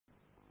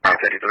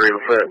553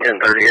 with foot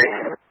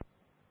 1038.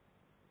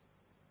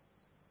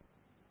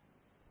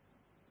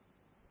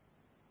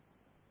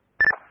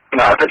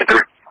 No,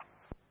 53.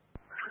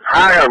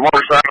 I got a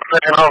motorcycle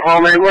taking off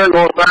on me. We're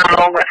going down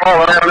on the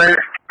fall down there.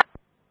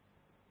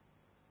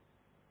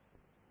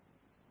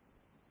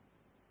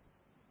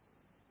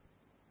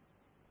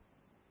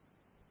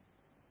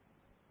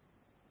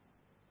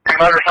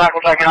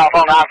 Motorcycle taking off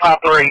on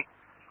 953.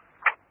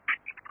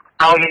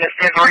 All units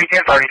 10-3,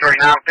 1033,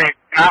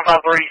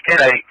 953,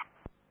 10-8.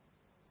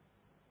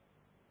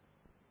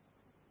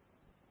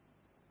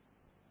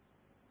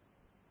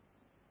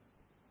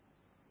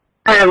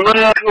 And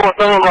left north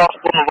on Ross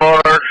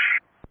Boulevard.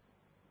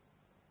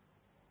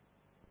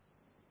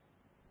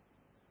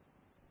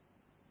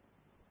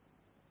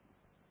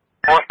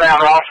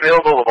 Northbound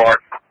Rossville Boulevard.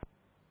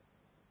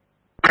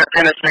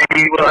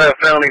 Tennessee will have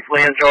felony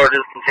fleeing charges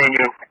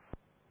continue.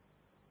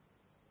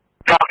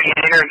 Copy,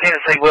 here in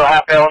Tennessee will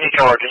have felony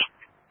charges.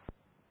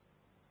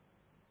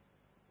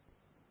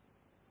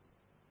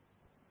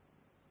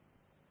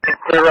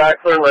 Clear right,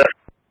 clear left.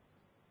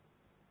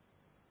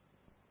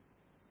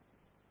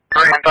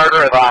 3 and 3rd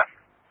red light.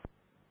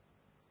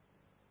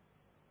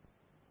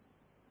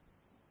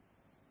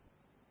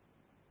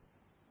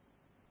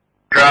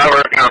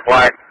 Driver, got a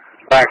black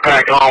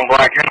backpack on,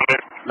 black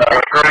helmet,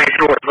 gray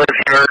short sleeve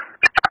shirt.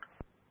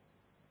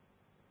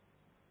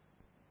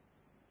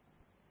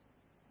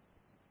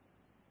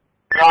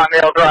 John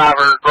Dale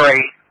driver,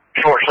 gray,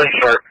 short sleeve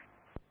shirt.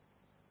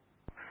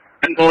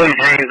 And blue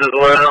jeans as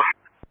well.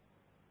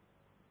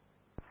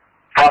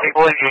 Copy,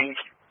 blue jeans.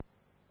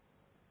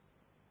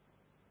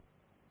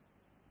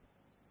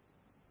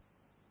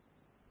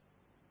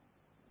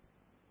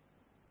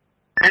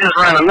 They just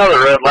ran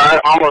another red light,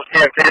 almost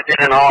 1050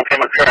 in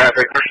oncoming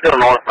traffic. They're still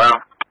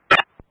northbound.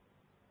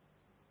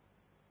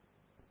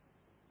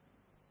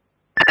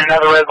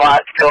 Another red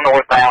light, still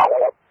northbound.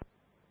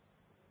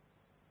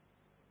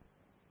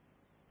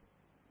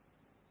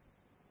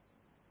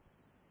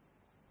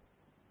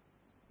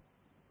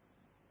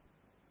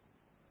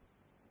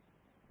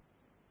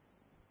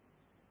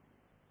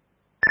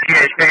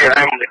 GSP or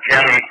Hamilton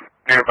County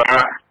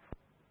nearby.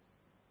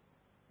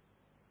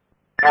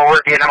 Well,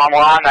 we're getting them on the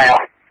line now.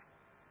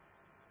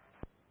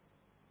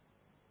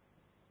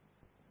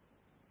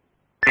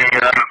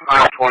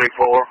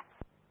 I-24.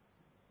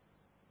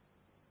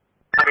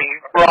 I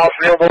mean,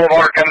 Rossville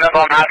Boulevard coming up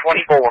on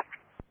I-24.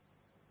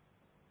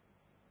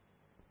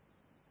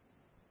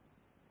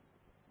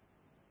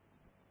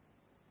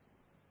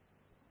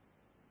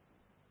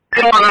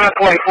 Get on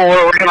I-24,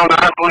 we're getting on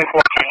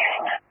I-24.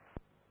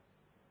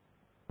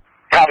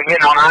 Copy,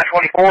 getting on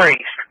I-24 east.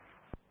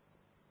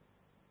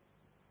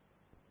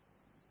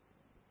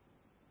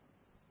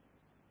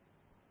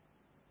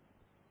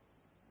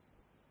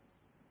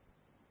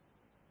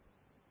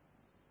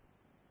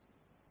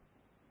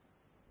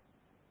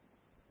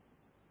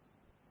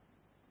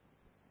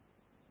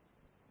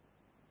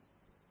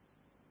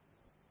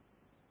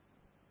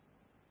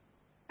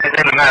 And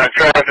then amount of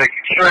traffic,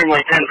 extremely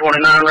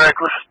 1049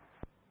 reckless.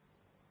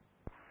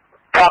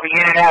 Copy,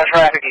 unit out of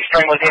traffic,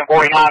 extremely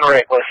 1049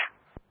 reckless.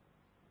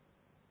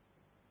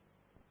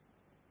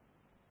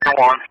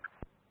 1.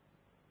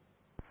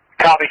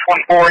 Copy,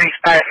 24 east,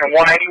 passing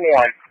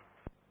 181.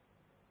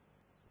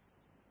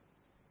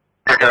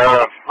 Like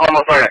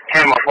almost like a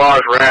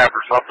camouflage wrap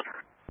or something.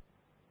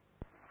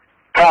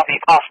 Copy,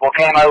 possible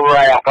camo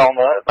wrap on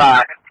the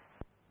back.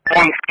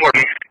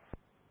 140.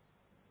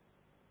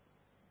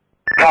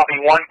 Copy,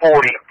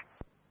 140.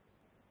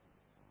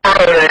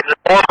 Road exit,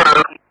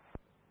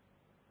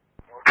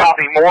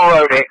 Copy, more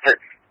road exit.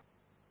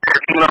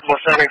 coming up with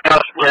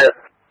 75 split.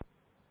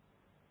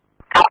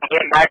 Copy,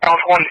 getting back on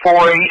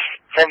 24 east,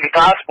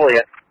 75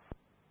 split.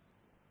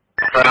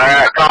 So I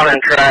got caught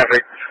in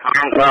traffic.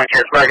 I'm going to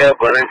catch back up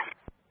with him.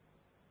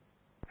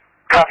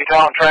 Copy,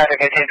 caught in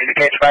traffic, attempted to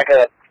catch back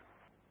up.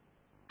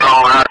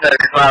 On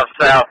I-75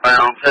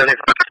 southbound, 75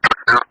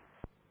 southbound.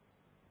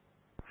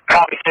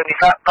 Copy,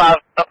 75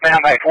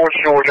 upbound back towards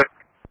Georgia.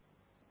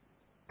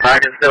 I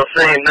can still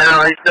see him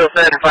now. He's still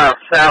 75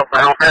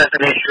 southbound,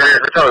 passing East Street.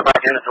 We're coming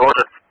back into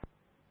Georgia.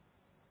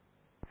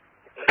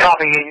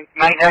 Copy,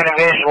 maintaining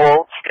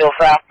visual, still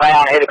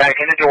southbound, headed back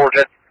into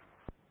Georgia.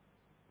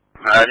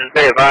 Just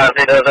be advised,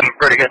 he does have a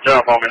pretty good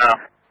jump on me now.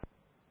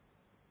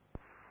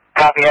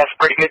 Copy, that's a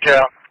pretty good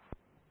job.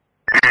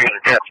 He's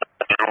a catch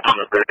on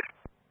the bridge.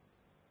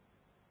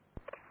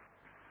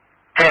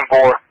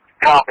 10-4,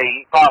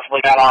 copy,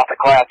 possibly got off at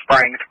Cloud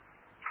Springs.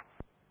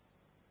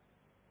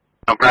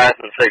 I'm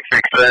passing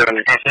 667.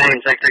 Did you see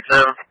him,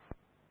 667?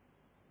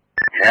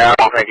 Yeah, I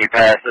don't think he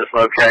passed this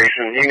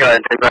location. You can go ahead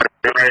and do back to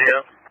the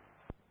radio.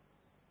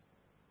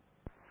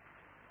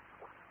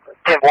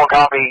 10-4,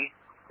 copy,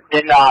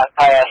 did not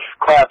pass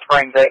Cloud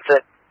Springs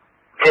exit.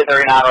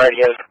 1039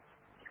 radios.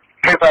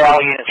 Trooper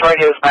all units,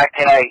 radios back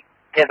 10-8,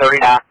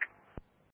 1039.